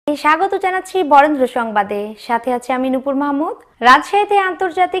স্বাগত জানাচ্ছি বরেন্দ্র সংবাদে। সাথে আছে আমি নুপুর মাহমুদ। রাজশাহীতে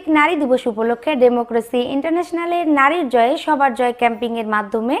আন্তর্জাতিক নারী দিবস উপলক্ষে ডেমোক্রেসি ইন্টারন্যাশনালের নারীর জয়ে সবার জয় ক্যাম্পিং এর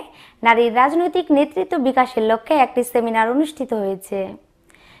মাধ্যমে নারীর রাজনৈতিক নেতৃত্ব বিকাশের লক্ষ্যে একটি সেমিনার অনুষ্ঠিত হয়েছে।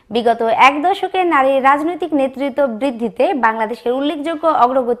 বিগত এক দশকে নারীর রাজনৈতিক নেতৃত্ব বৃদ্ধিতে বাংলাদেশের উল্লেখযোগ্য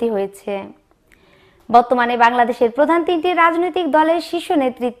অগ্রগতি হয়েছে। বর্তমানে বাংলাদেশের প্রধান তিনটি রাজনৈতিক দলের শীর্ষ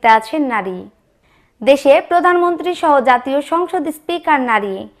নেতৃত্বে আছেন নারী। দেশে প্রধানমন্ত্রী সহ জাতীয় সংসদ স্পিকার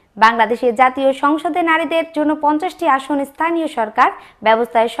নারী। বাংলাদেশের জাতীয় সংসদে নারীদের জন্য 50টি আসন স্থানীয় সরকার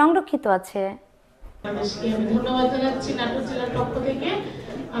ব্যবস্থায় সংরক্ষিত আছে।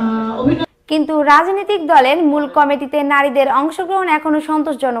 কিন্তু রাজনৈতিক দলের মূল কমিটিতে নারীদের অংশগ্রহণ এখনো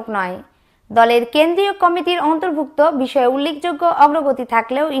সন্তোষজনক নয়। দলের কেন্দ্রীয় কমিটির অন্তর্ভুক্ত বিষয়ে উল্লেখযোগ্য অগ্রগতি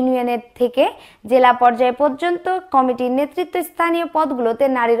থাকলেও ইউনিয়নের থেকে জেলা পর্যায় পর্যন্ত কমিটির নেতৃত্ব স্থানীয় পদগুলোতে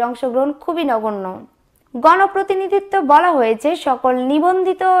নারীর অংশগ্রহণ খুবই নগণ্য। গণপ্রতিনিধিত্ব বলা হয়েছে সকল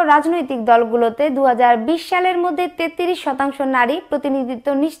নিবন্ধিত রাজনৈতিক দলগুলোতে 2020 সালের মধ্যে 33% নারী প্রতিনিধিত্ব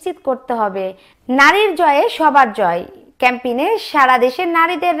নিশ্চিত করতে হবে। নারীর জয়ে সবার জয় ক্যাম্পেইনে সারা দেশের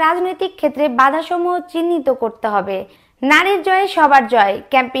নারীদের রাজনৈতিক ক্ষেত্রে বাধাসমূহ চিহ্নিত করতে হবে। নারীর জয়ে সবার জয়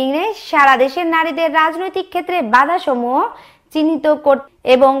ক্যাম্পেইনে সারা দেশের নারীদের রাজনৈতিক ক্ষেত্রে বাধাসমূহ চিহ্নিত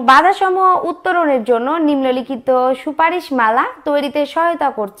এবং বাধাসমূহ উত্তরণের জন্য নিম্নলিখিত সুপারিশমালা তৈরিতে সহায়তা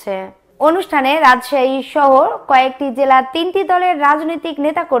করছে। অনুষ্ঠানে রাজশাহী সহ কয়েকটি জেলার 3টি দলের রাজনৈতিক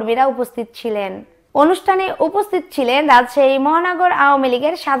নেতাকর্মীরা উপস্থিত ছিলেন। অনুষ্ঠানে উপস্থিত ছিলেন রাজশাহী মহানগর আওয়ামী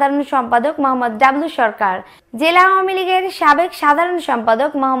লীগের সাধারণ সম্পাদক মোহাম্মদ ডাবলু সরকার, জেলা আওয়ামী লীগের সাবেক সাধারণ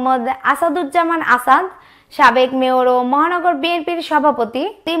সম্পাদক মোহাম্মদ আসাদুজ্জামান আসাদ, সাবেক মেয়র ও মহানগর বিএনপির সভাপতি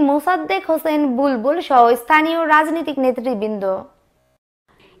মোসাদ্দেক হোসেন বুলবুল সহ স্থানীয় রাজনৈতিক নেতৃবৃন্দ।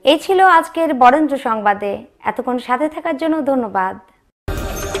 এই ছিল আজকের বরেন্দ্র সংবাদে। এতক্ষণ সাথে থাকার জন্য ধন্যবাদ।